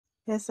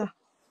Yes, sir.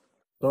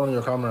 Turn on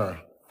your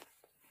camera.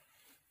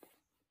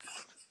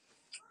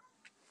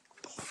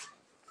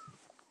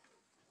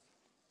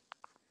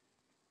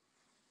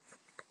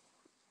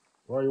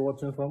 Where are you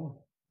watching from?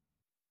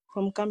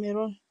 From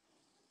Cameroon.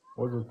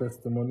 What's your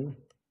testimony?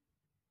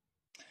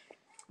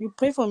 You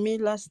prayed for me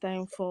last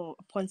time for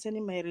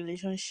concerning my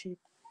relationship.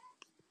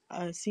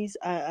 Since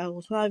I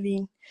was not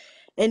having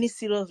any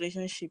serious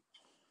relationship,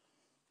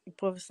 you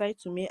prophesied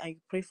to me and you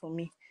prayed for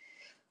me.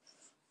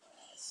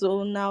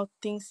 So now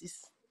things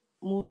is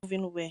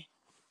moving well,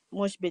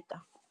 much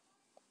better.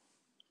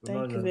 So now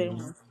Thank you you're very in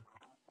much.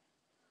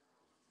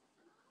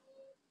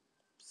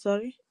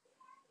 Sorry?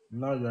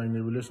 now you're in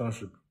a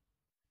relationship.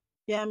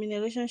 Yeah, I'm in a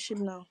relationship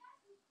now.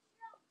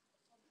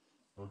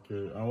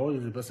 Okay. And what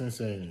is the person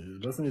saying?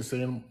 The person is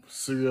saying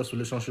serious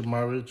relationship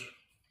marriage.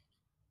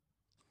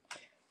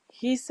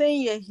 He's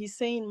saying yeah, he's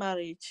saying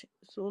marriage.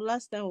 So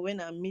last time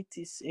when I meet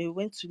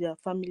went to their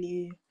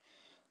family,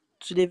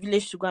 to the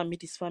village to go and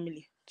meet his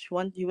family.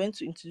 He went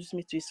to introduce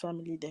me to his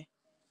family there.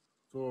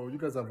 So you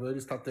guys have already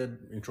started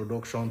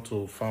introduction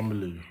to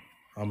family.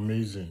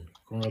 Amazing.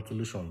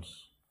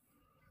 Congratulations.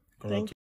 Thank